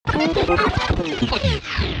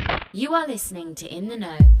You are listening to In the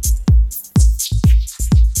Know.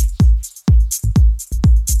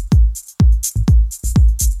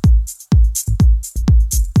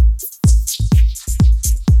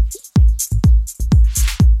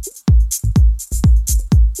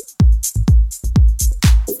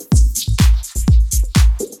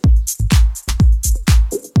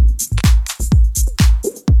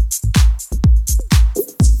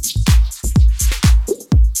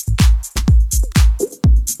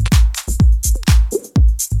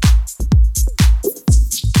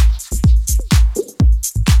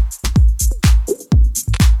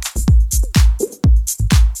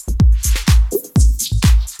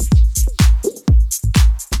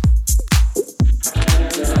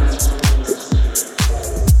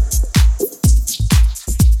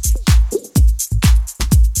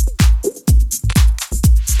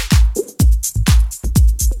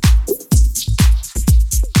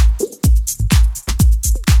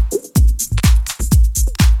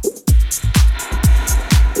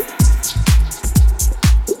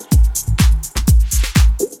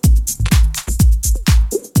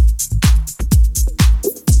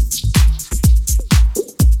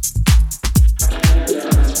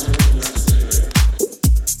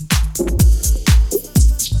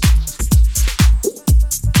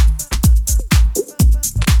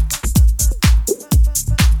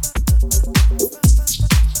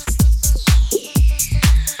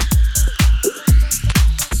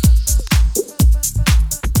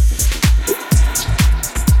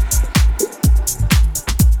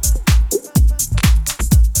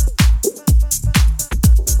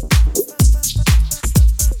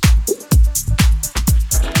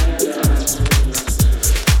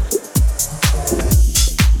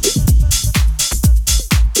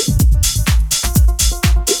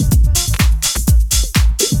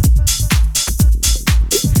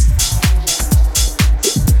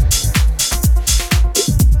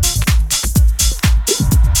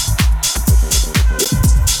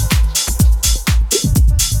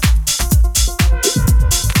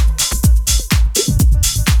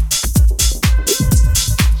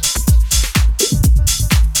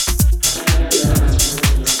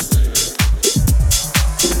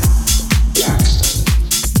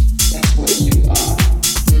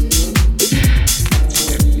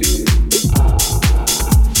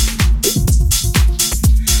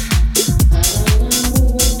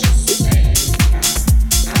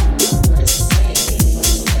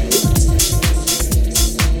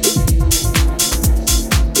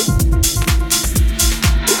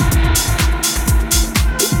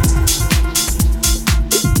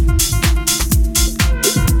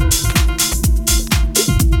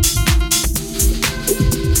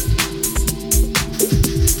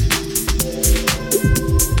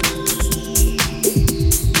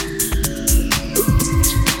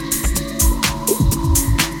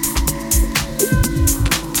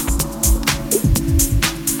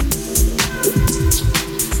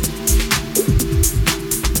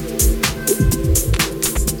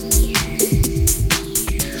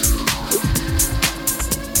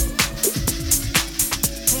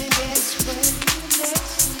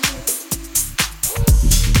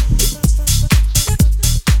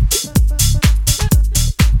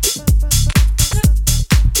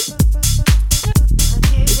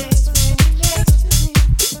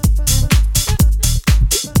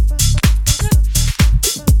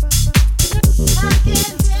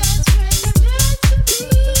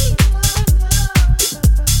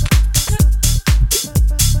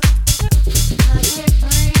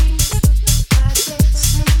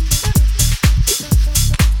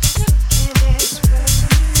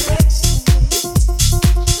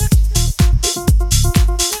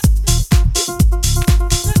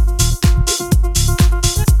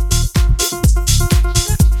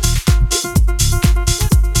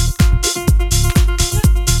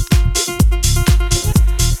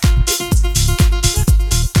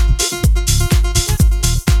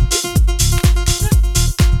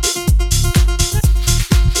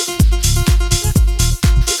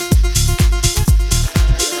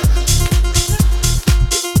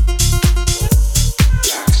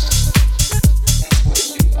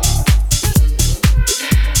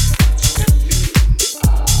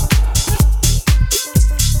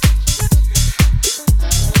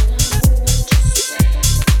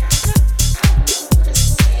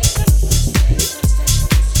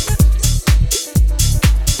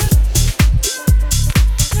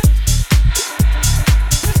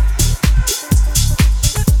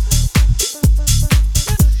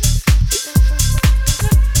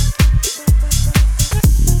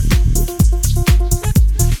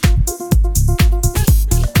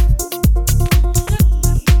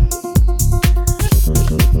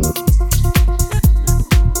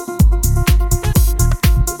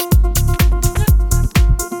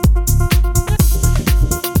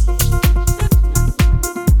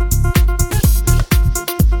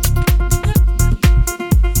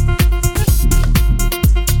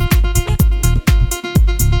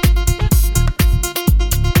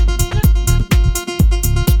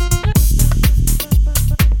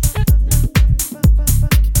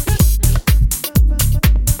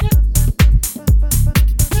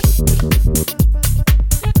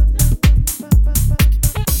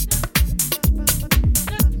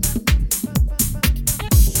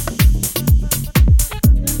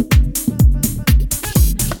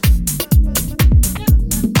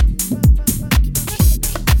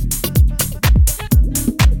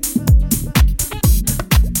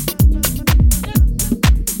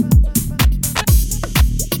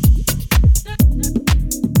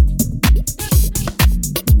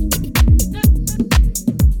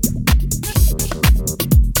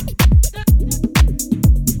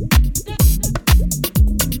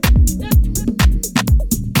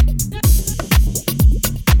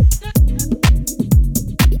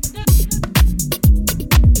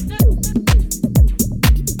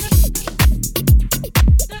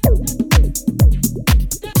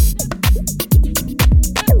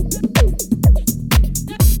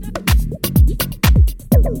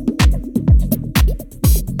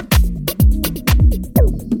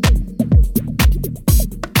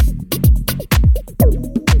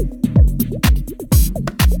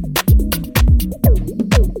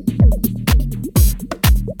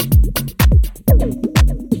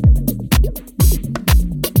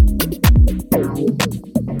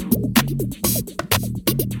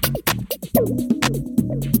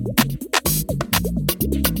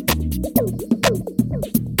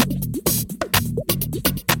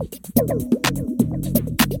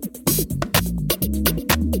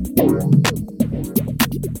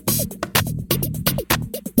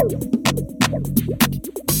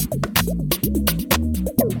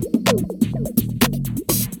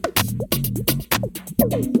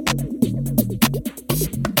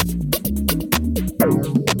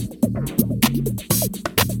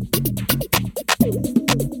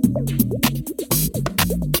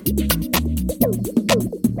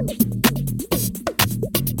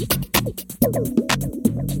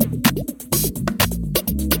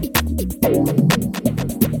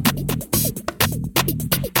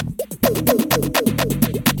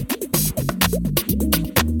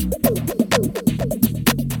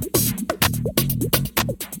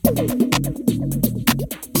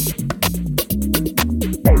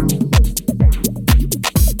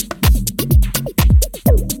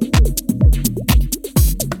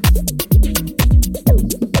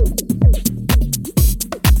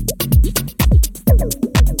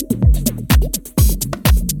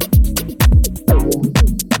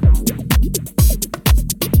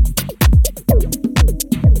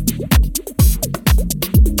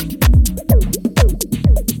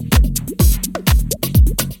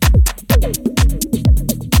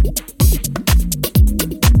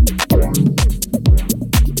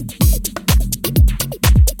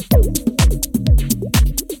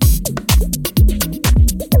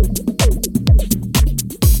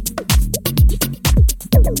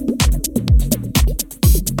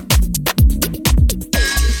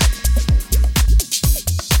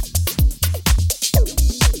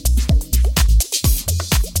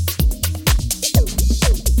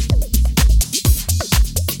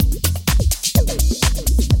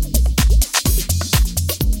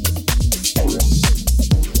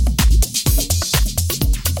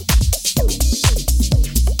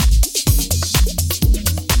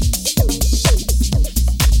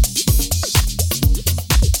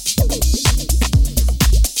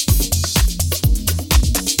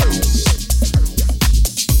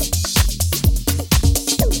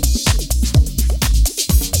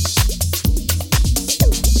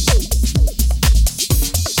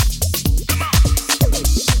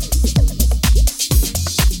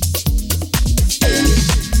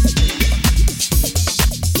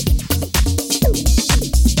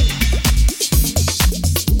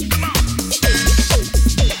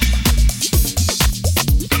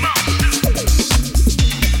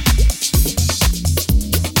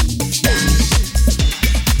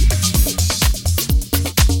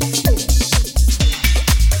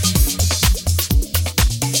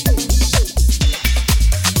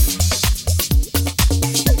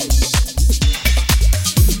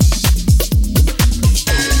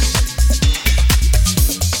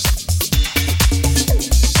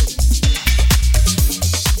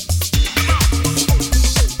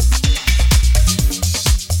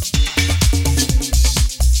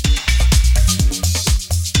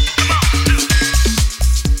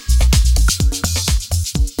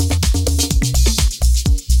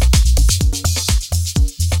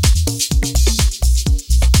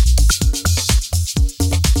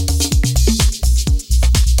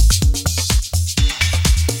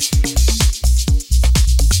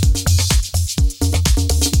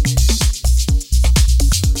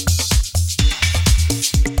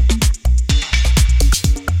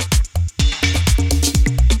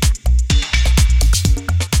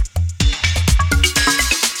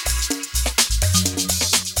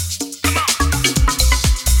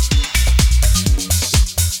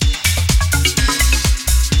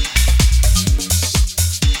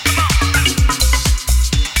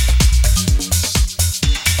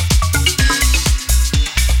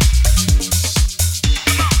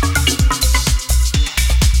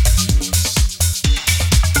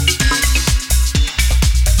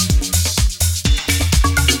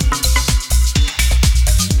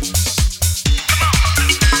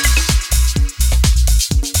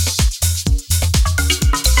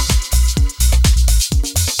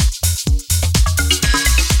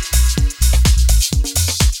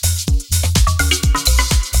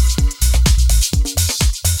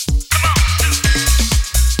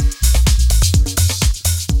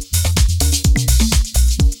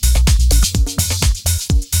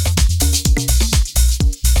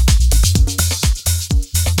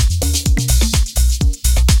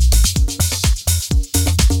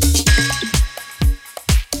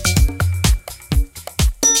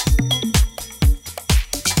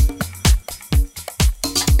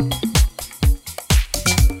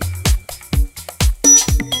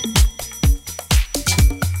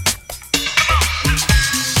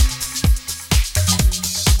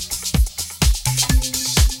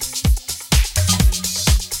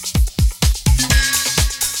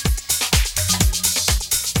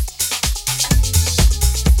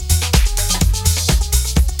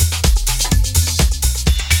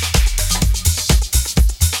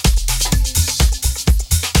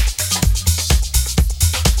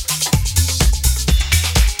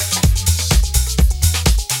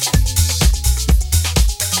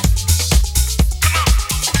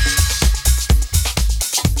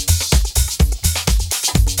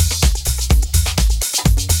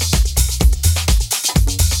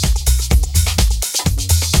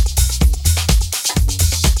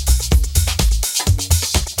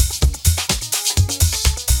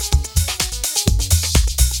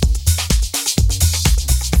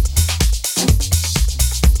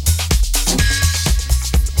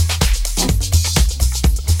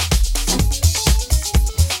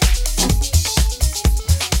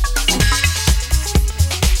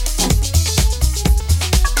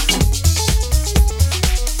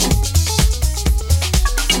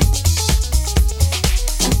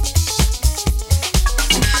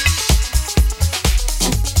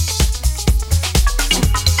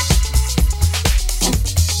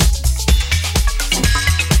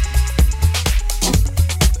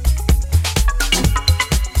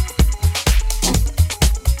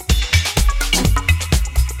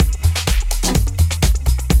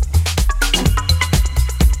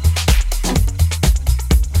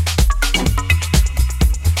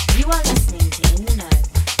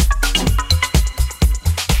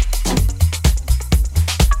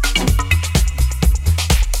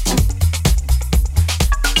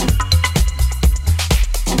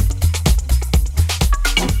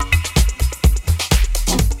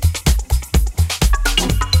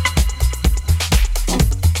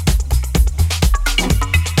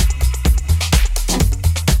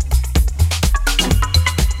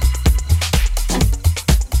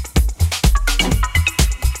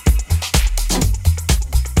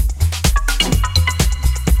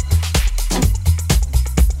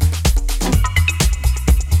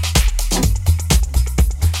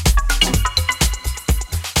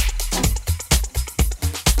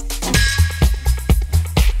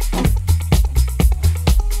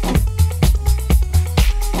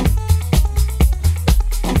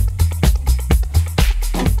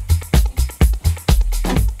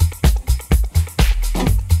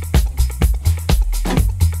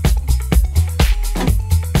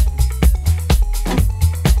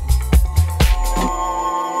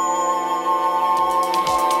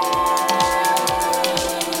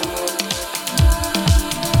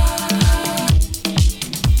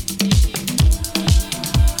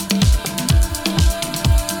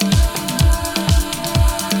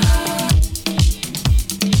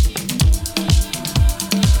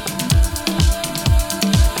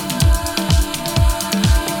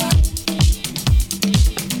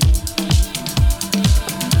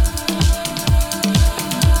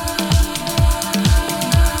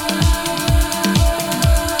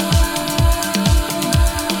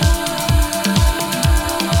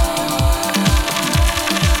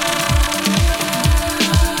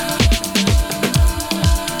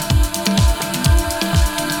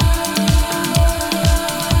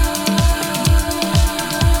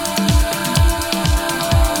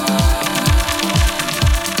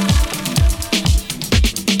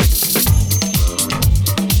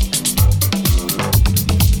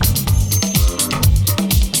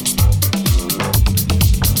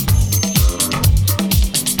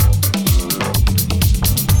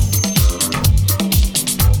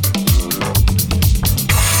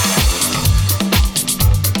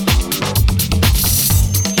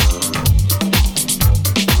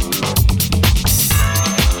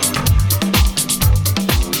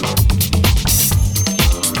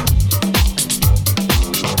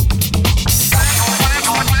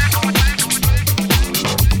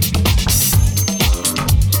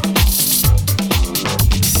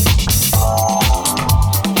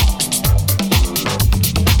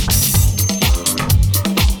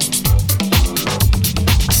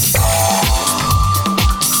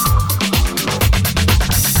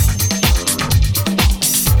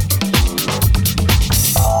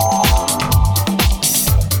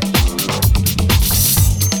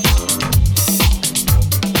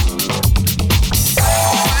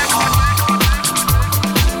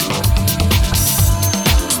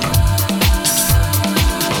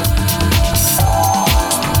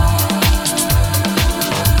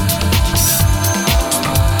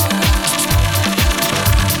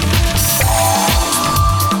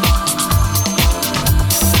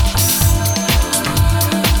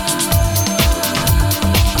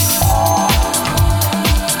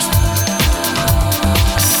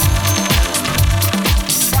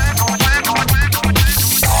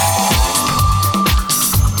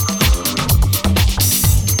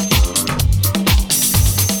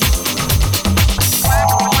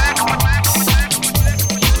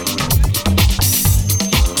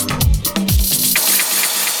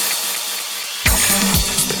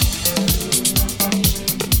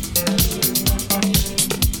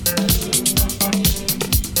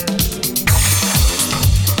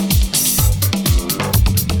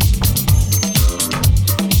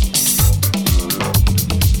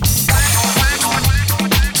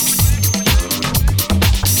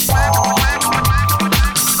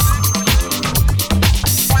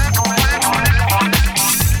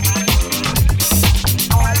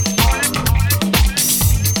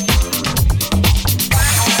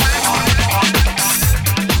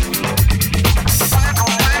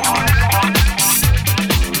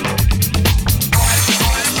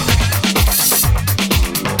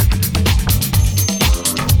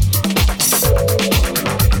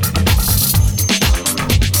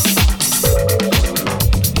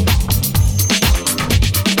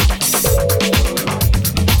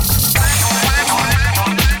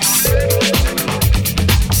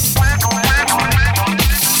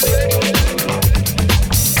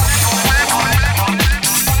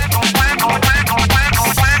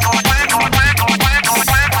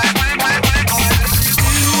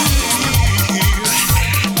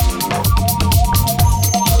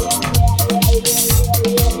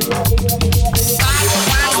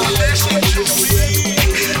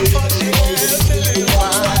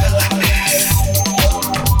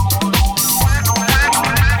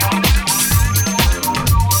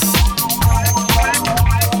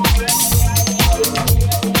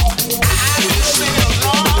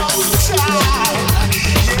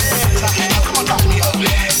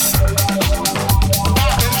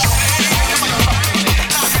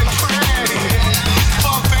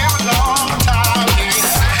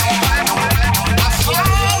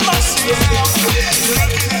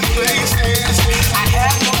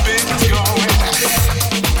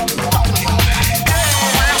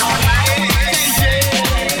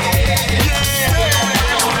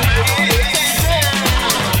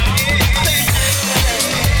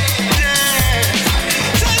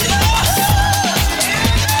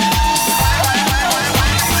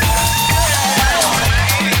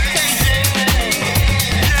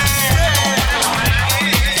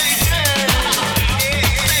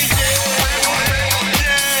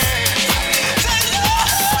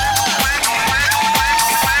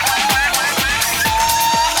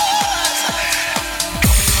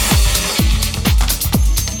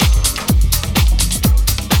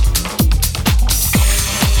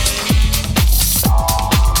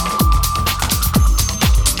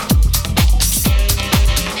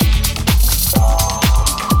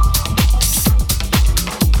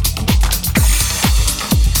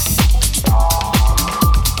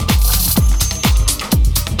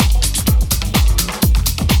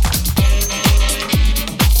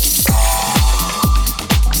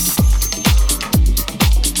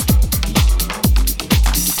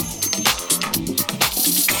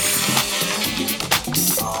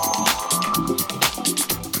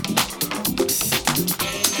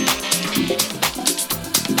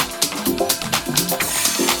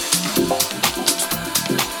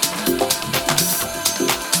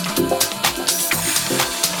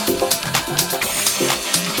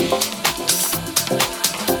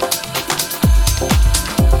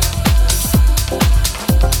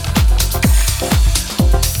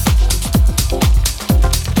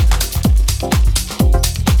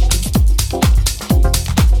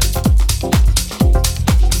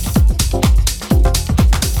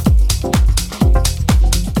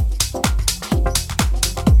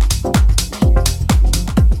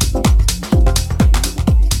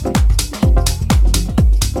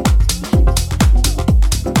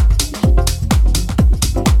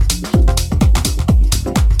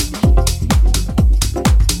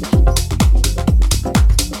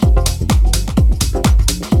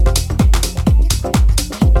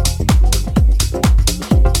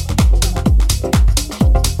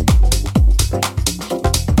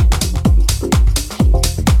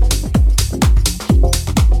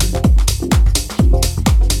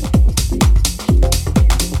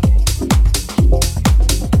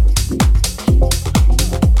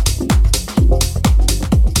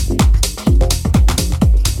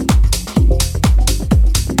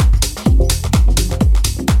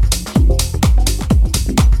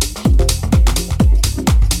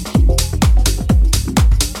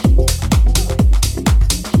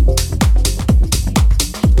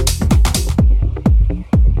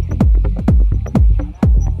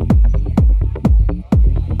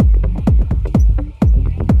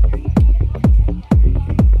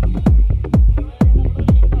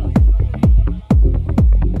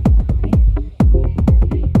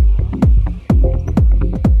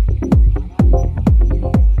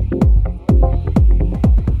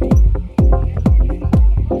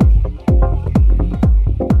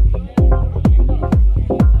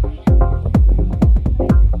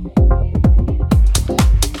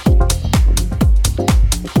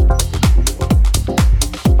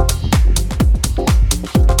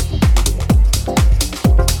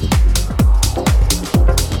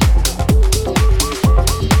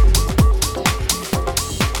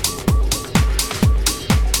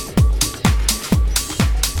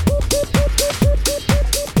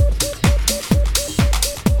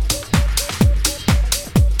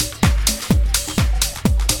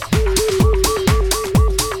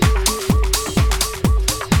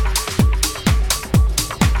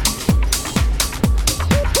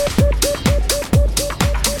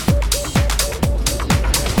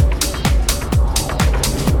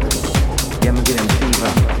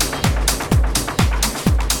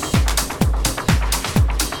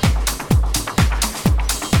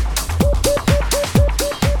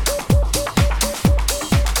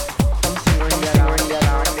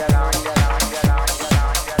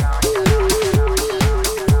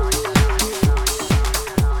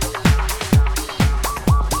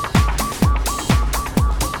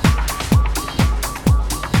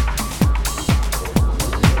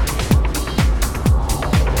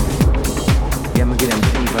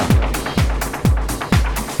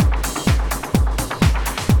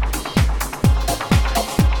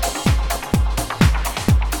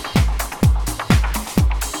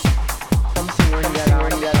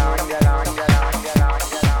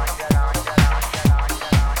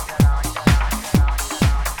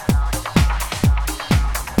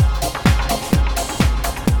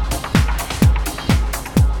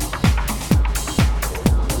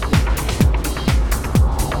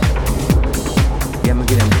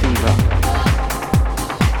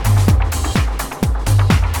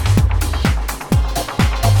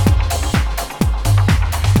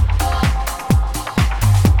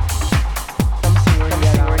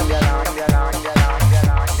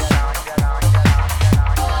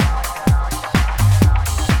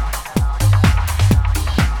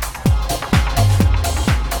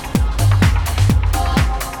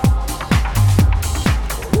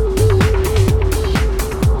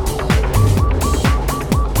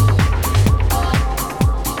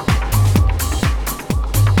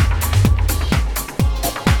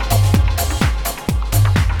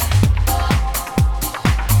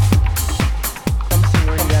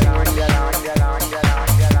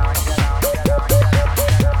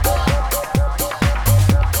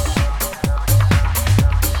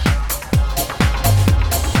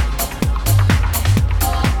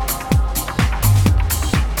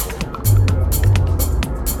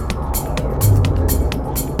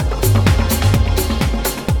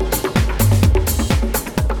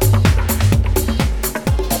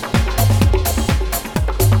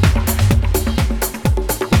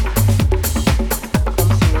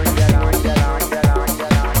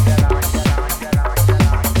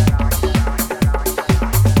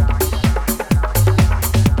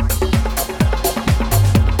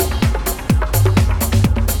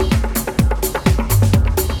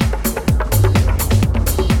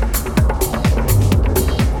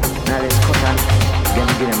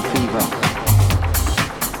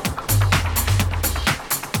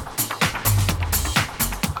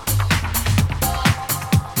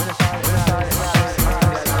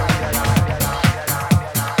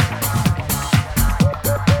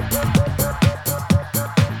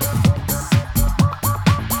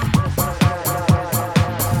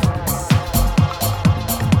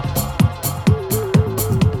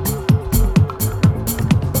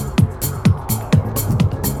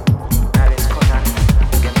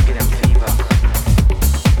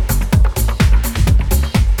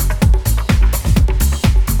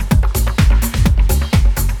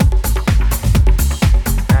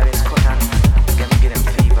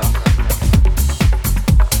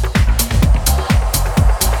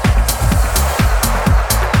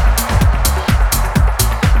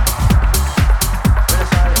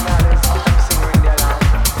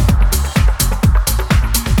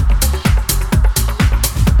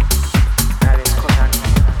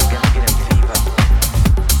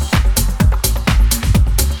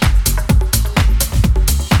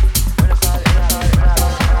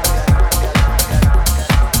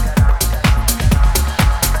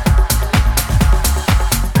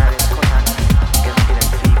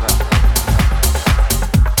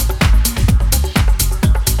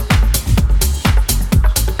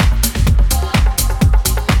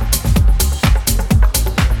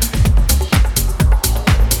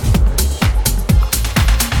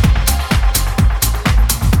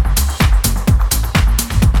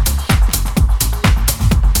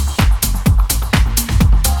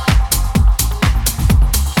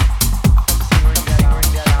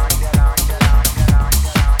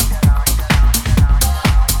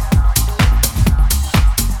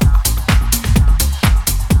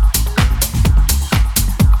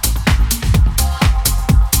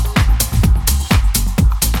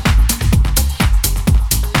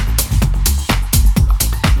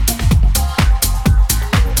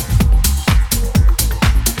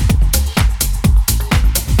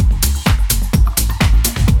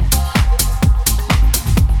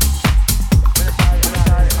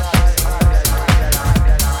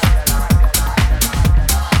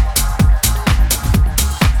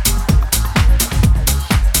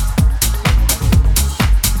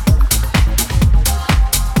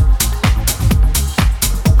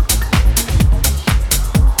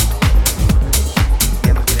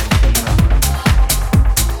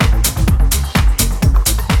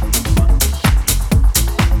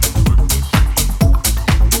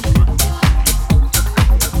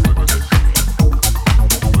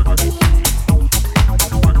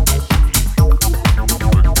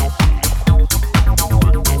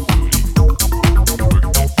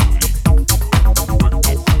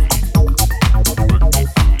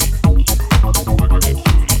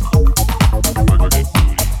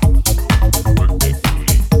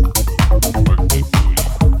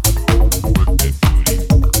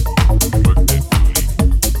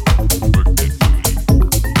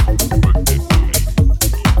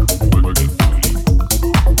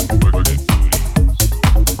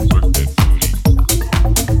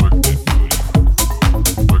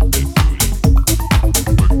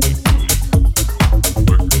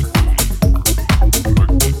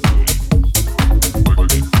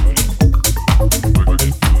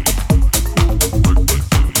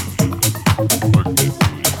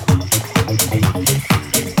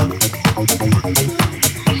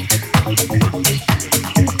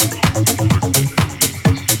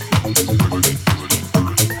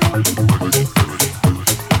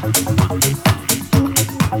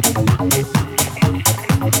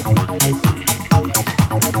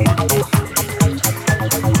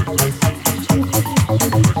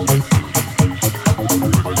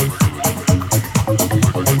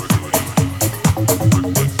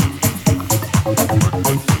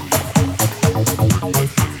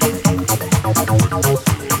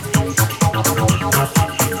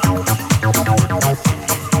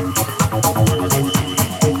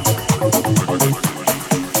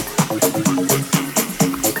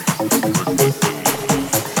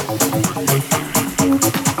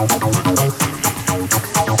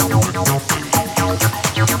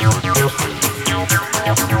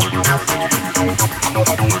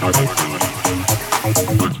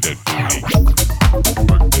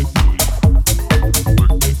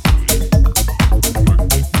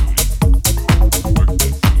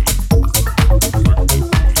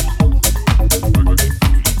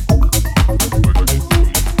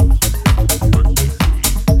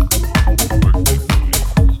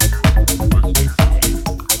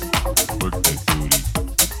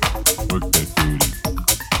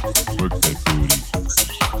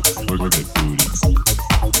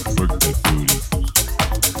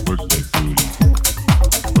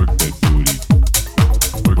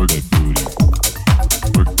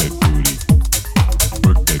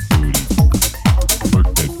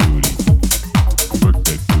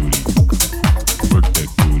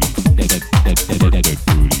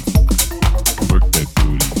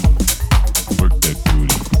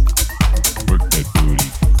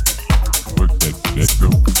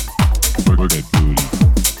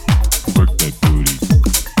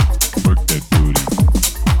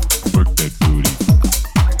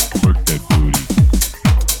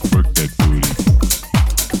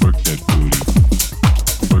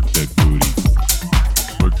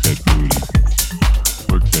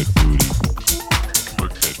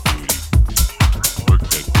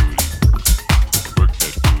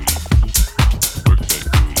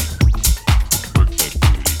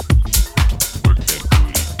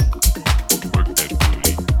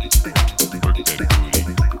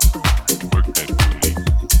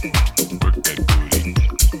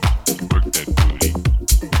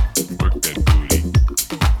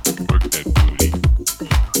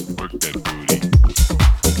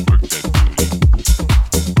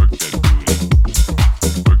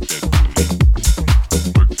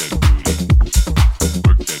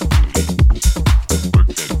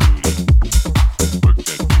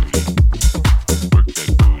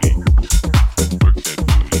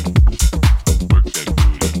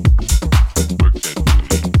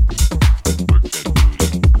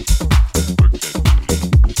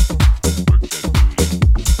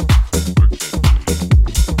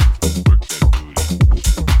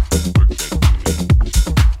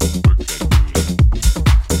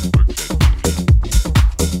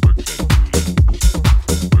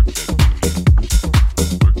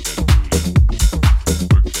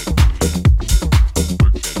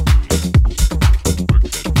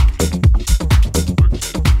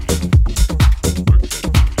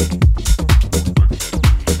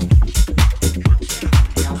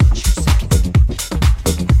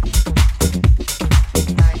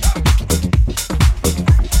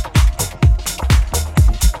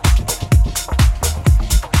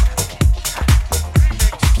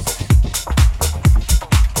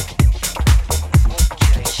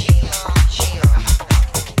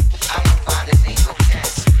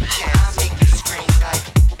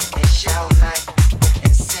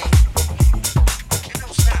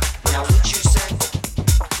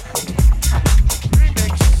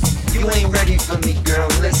 You ain't ready for me, girl,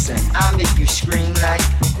 listen. I'll make you scream like,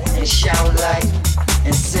 and shout like,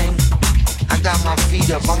 and sing. I got my feet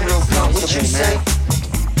up, I'm real comfortable, what you say?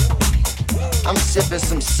 I'm sipping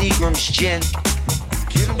some Seagram's gin.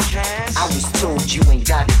 I was told you ain't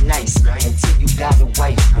got it nice until you got a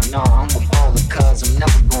wife. No, I'm a baller cause I'm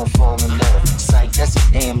never gonna fall in love. Psych, that's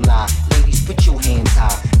a damn lie. Ladies, put your hands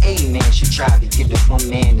high. A man should try to get up one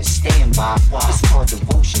man to stand by. It's called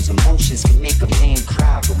devotions. Emotions can make a man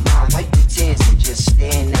cry, but my wipe the tears and just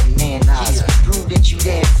stare in that man's eyes. Prove that you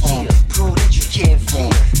there for him. Prove that you care for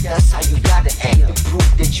him. That's how you gotta act. To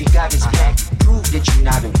prove that you got his back. Prove that you're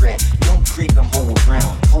not a rat. Don't creep and hold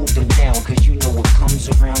around. Hold them down, cause you know what comes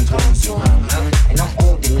around goes around. And I'm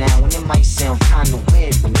older now, and it might sound kinda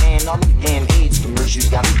weird, but man, all them damn AIDS commercials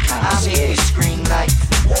got me kinda scared. I make you scream like,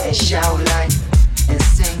 and shout like, and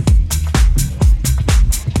sing.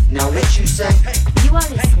 Now what you say? You are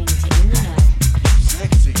listening to In the Know.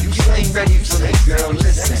 You ain't ready for me, girl,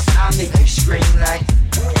 listen. I'll make you scream like,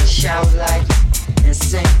 and shout like, and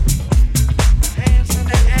sing.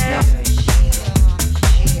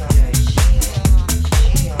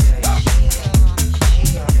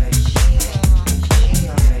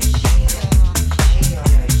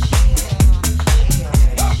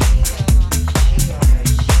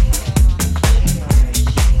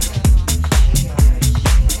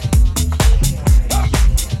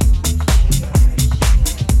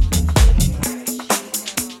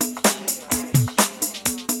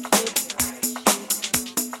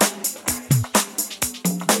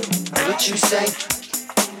 Now, what you say?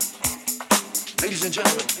 Ladies and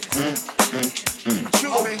gentlemen.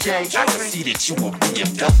 Okay. I can see that you a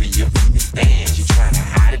BFW from the stands. You trying to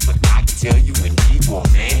hide it, but I can tell you in need more,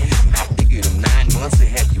 man. I figured them 9 months to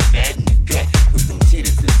have you bad in the gut. With them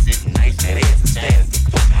titties that's sitting nice, that ass is fast as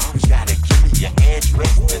fuck. You gotta give me your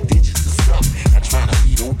address, the digits or something. I'm trying to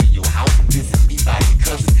lead over your house and visit me by your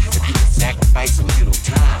cousin. If you can sacrifice a little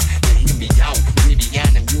time to hear me out, way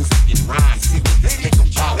beyond the music and rhyme. See what this nigga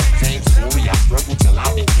about. Same story, I struggled till I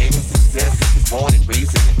became a success. Was born and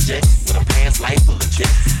raised in a jet with a past life full of jets.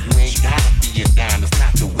 You ain't gotta be a dime, it's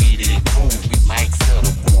not the way that it goes. We might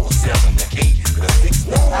settle for a 7 or 8, but a 6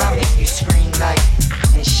 more. I'll make you scream like,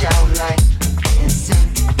 and shout like, and sing.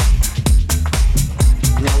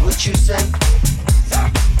 Now what you say?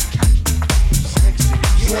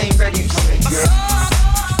 You ain't ready for me, girl.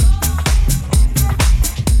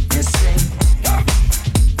 And sing.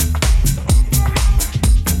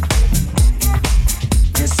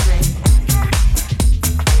 And sing.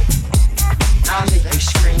 I'll make you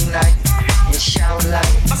scream like, and shout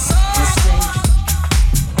like, and sing.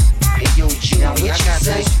 Hey yo, G, now what you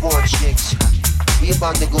say? 4 chicks. We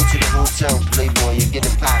about to go to the hotel, Playboy, and get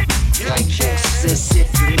a pop. Like this, sis, if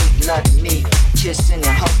you need love me, kissing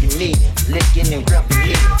and hugging me, licking and rubbing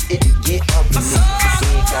me, it'll get ugly. Cause we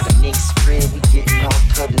ain't gotta make spread, we getting all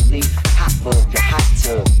cuddly. Hot bug, the hot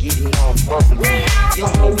tub, getting all bubbly. You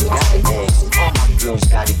don't even got a bag, all my girls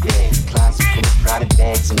got a bag. Closet full of product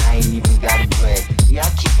bags, and I ain't even got a brag. Yeah, I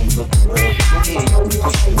keep them looking real. Go ahead, yo,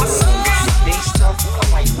 push the wheel. If your face tough, I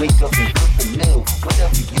might wake up and cook a meal.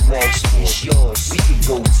 Whatever you ask for, it's yours. We could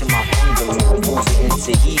go to my bungalow, move it in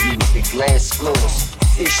Tahiti with the glass floors.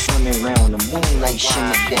 Fish swimming round, the moonlight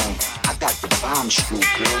shimmer down. I got the bomb screw,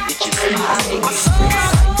 girl, get your feet high.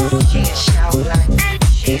 Can't shout like,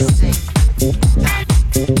 can't sing.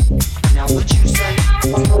 Now what you say?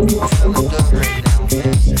 I'm feeling good right now,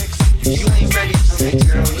 man. You ain't ready for me,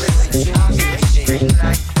 girl, listen. I'm gonna scream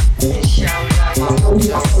like, and shout like, I'm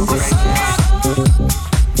right now.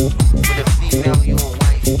 With a female, you a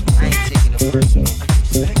wife. I ain't taking it personal.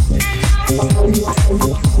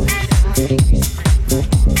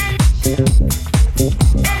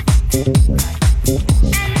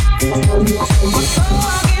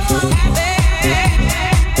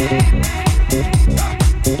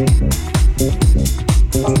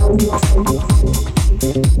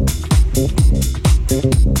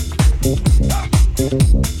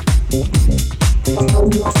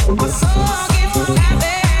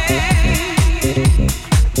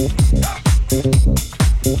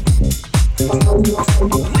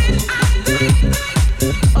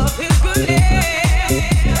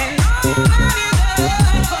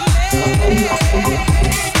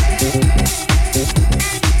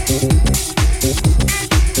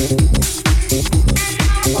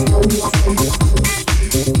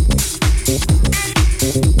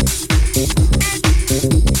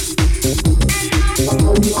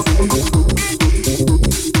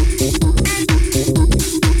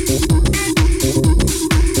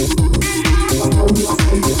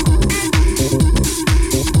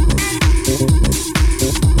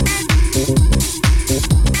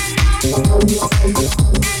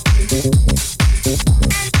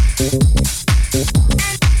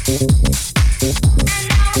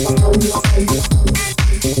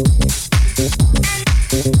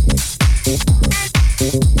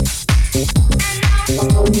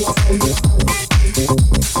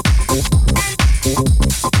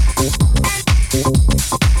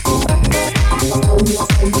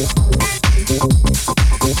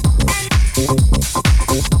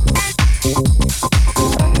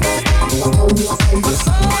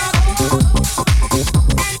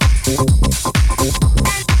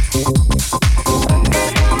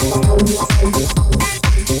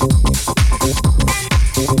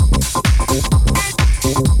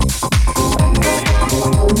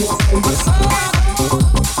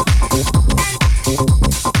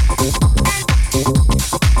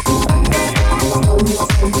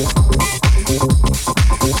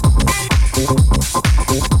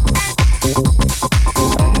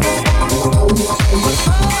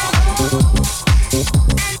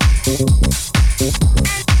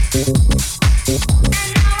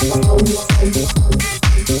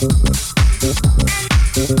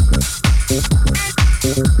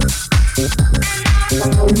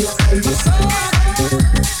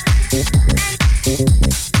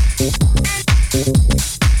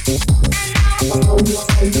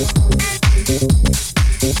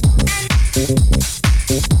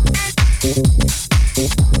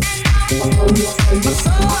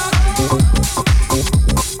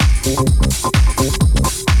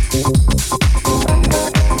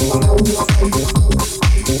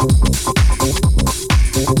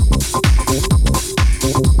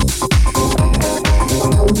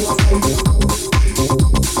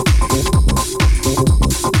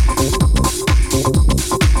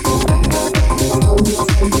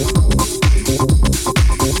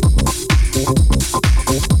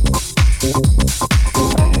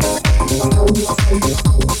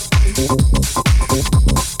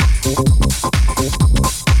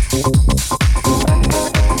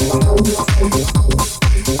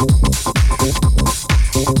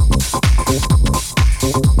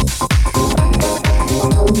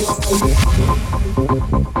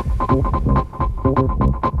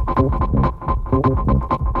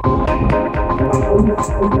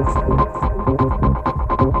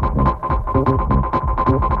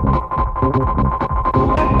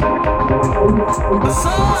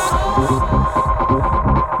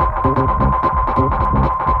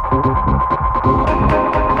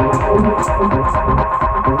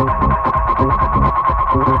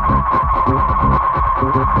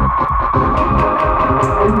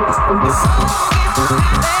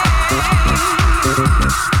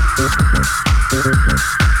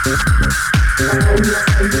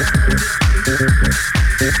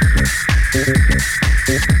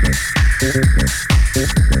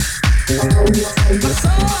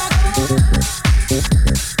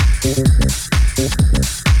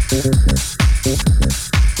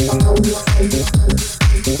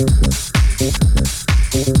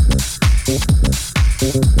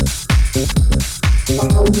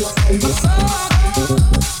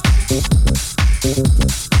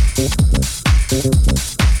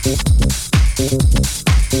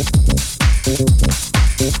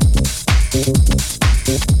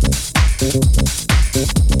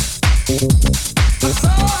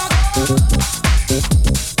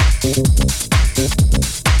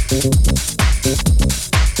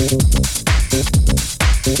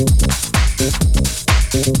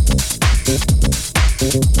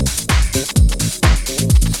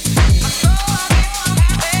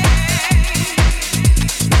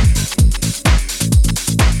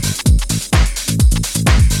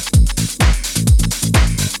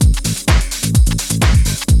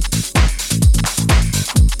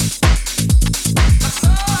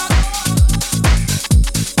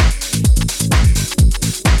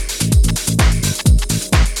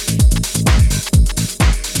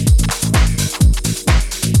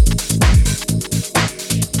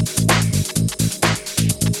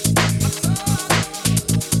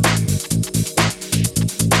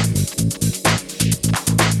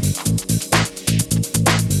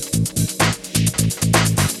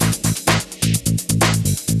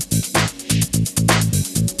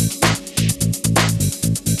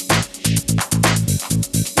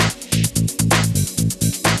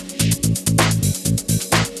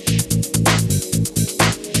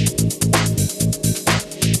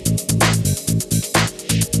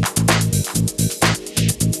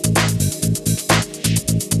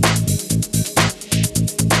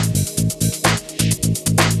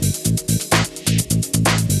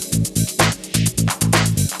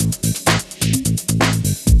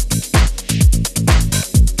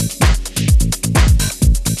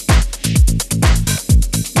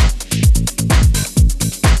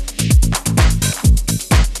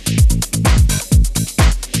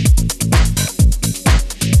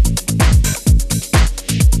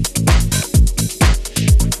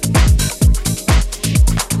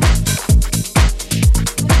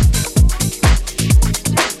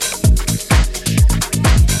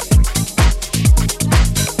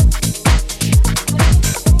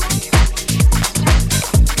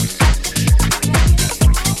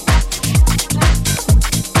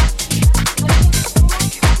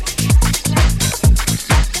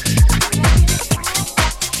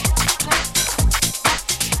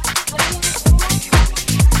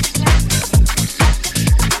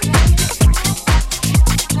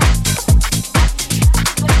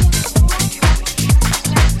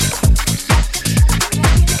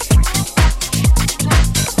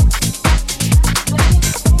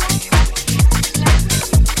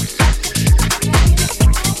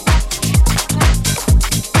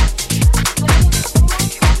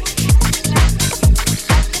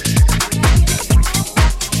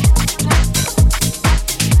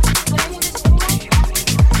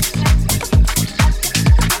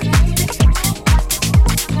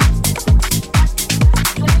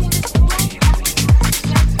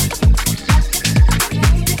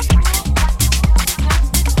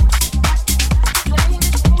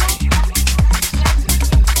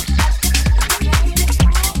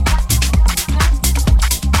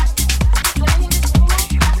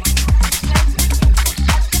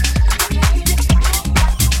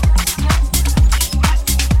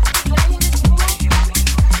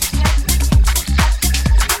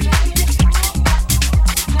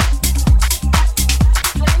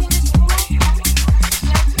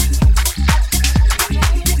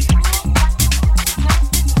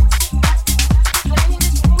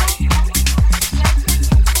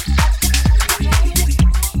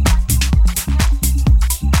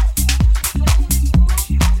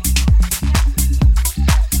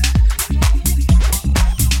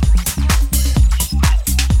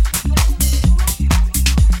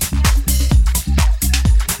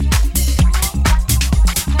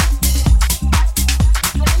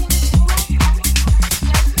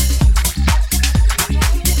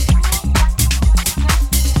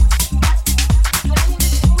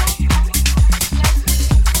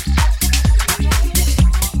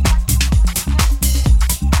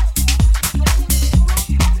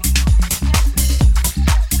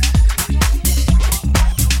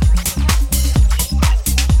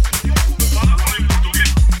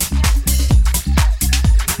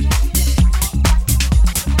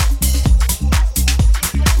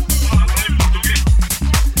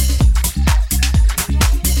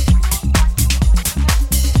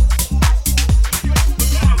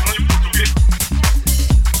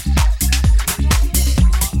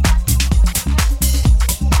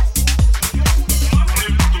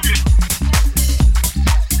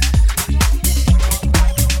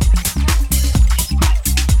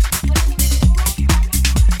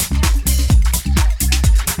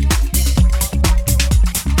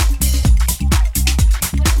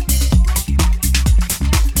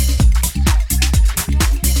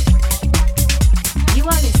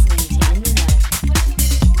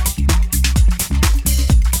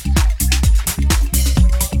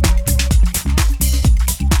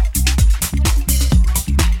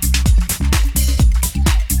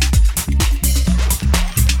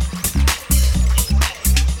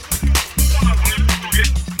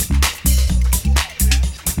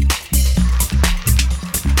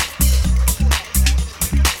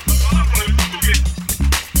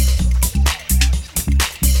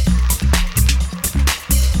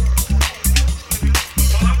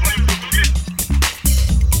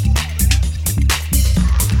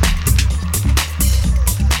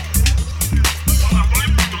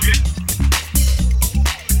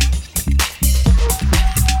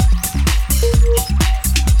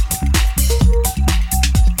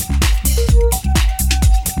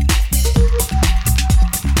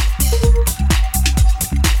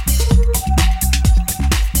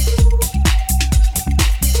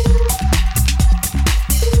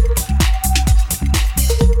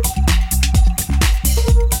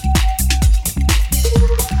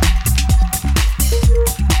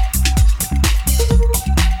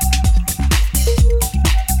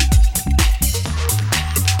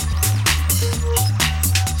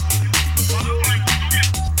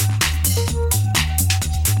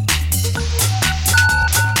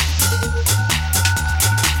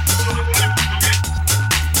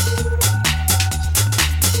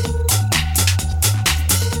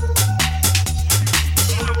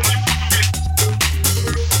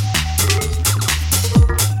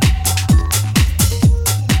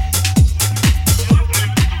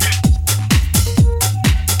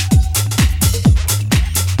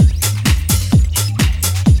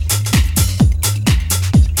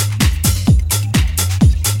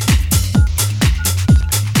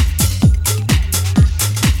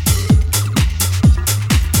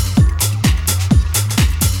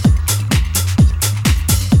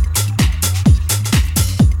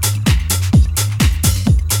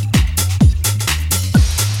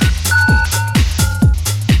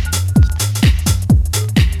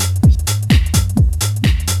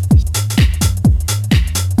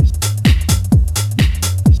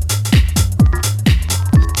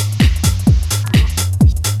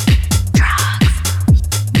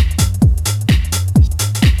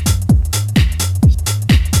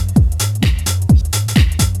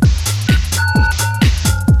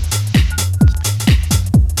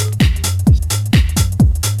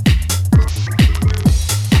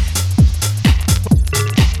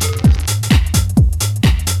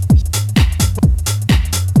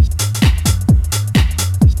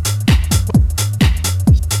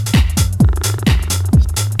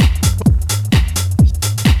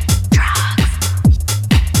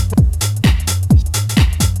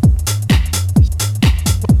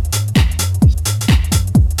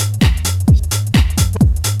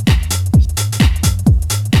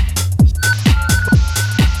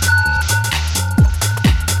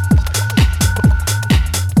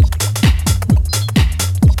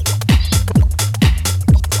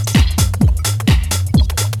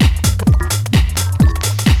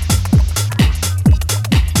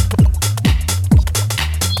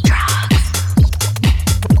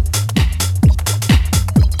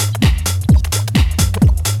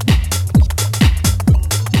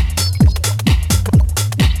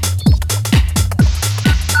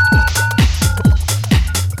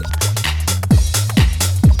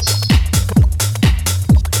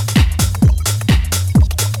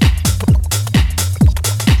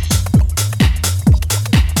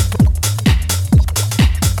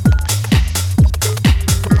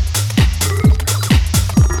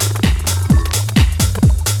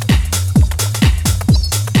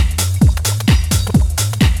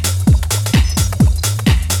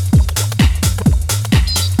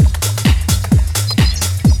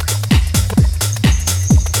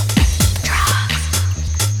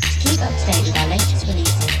 date with our latest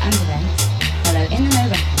releases and events, follow In The Know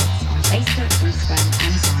Records on Facebook, Instagram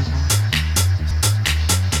and SoundCloud.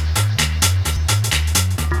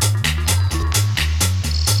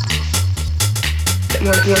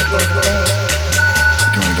 More beautiful today.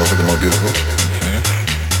 You want to go for the more beautiful? Yeah.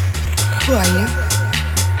 Who are you?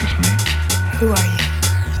 It's me. Who are you?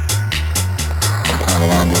 I'm kind of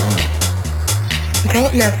along with him.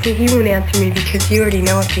 Don't know. See, he won't answer me because you already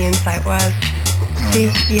know what the insight was. See,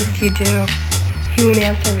 yes, you do. He won't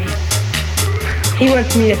answer me. He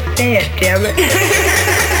wants me to say it, damn it.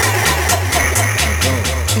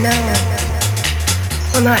 No.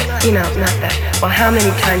 Well, not that. Well, how many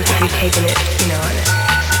times have you taken it, on it?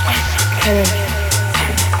 Kind of.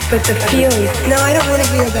 But the feelings. No, I don't want to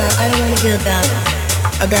hear about,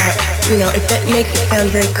 if that makes it sound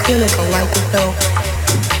very clinical, like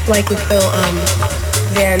as though,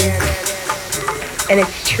 then, and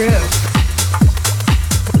it's true.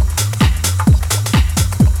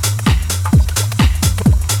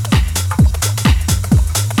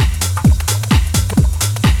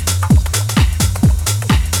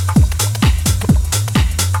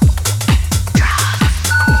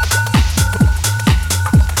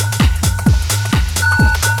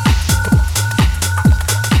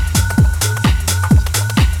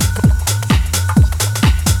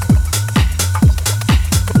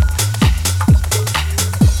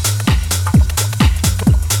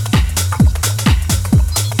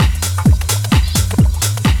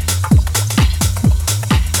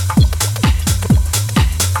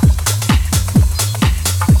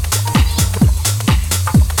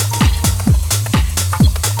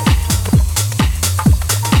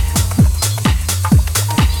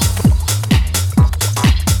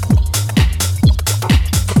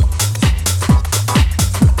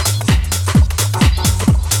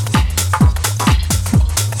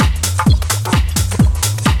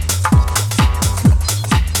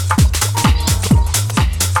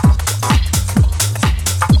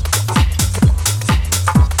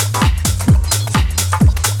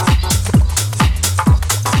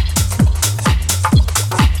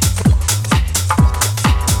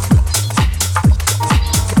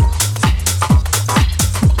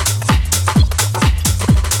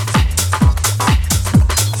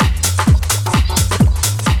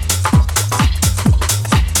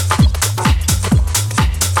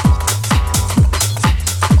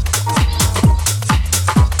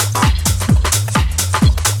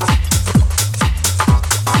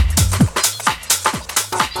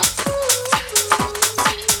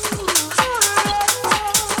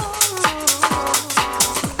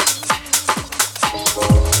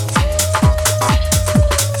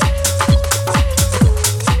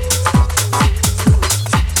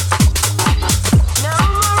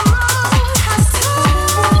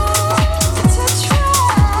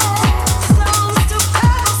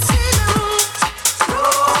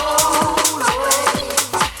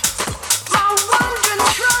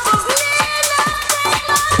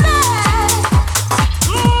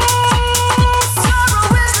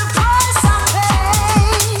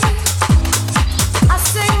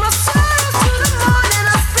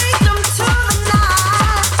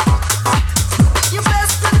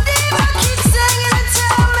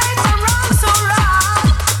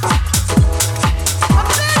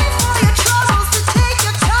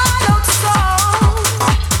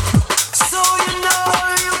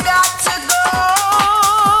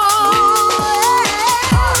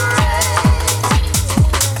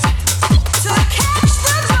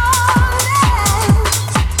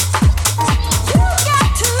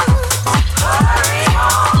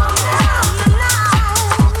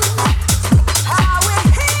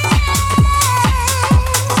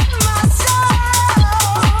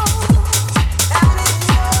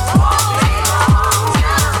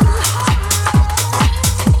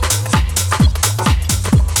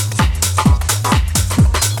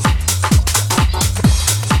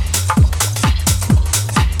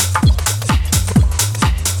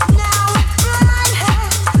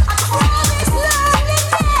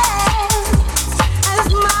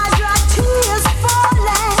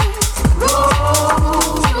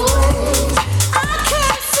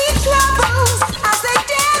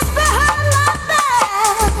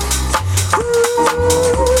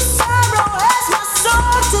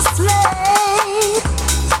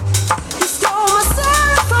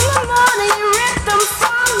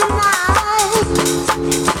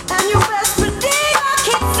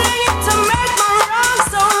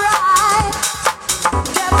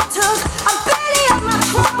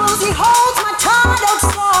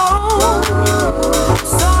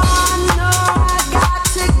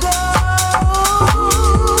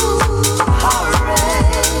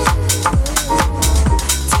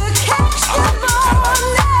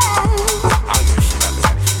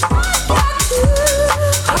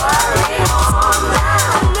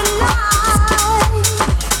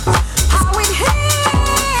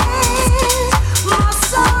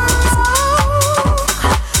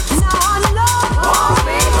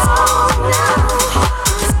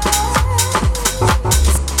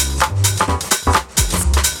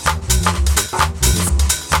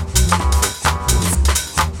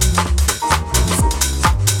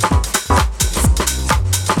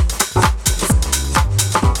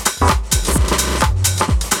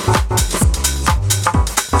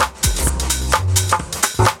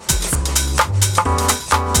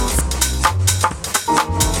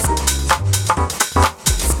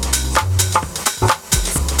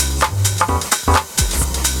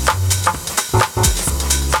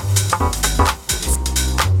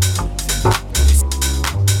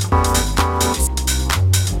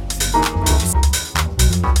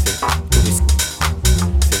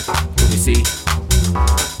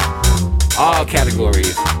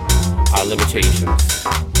 are limitations.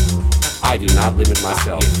 I do not limit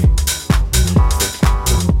myself.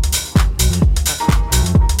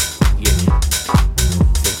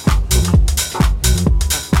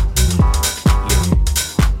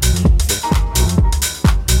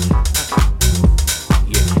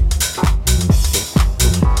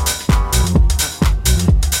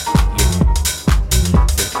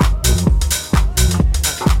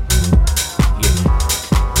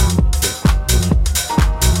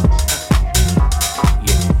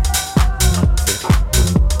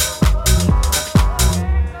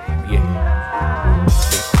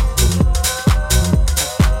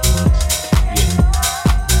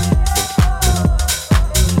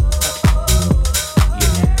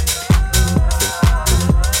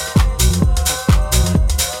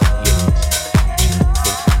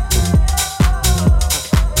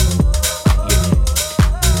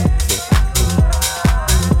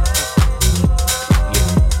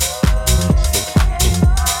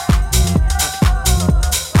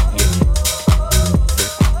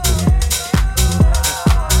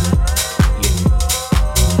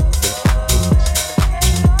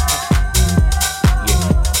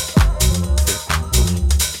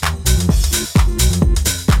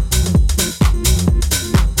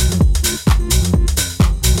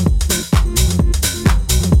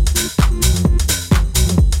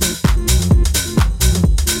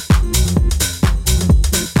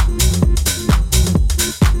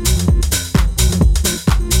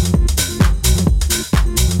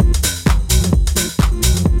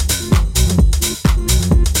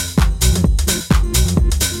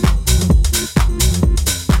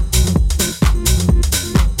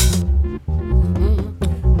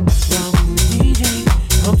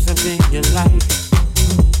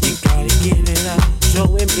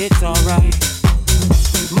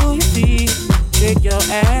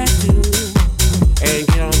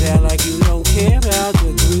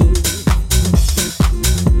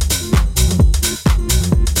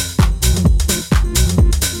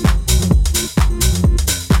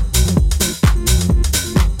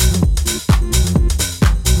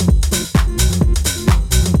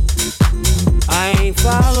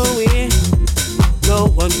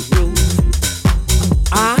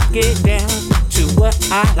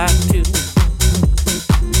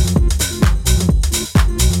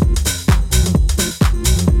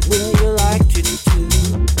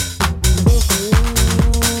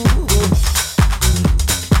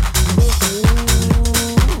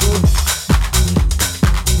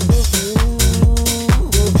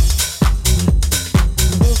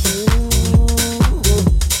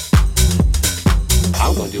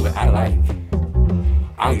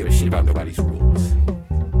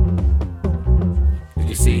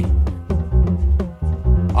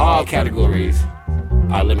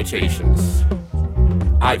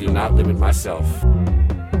 I do not limit myself.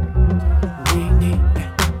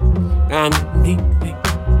 I'm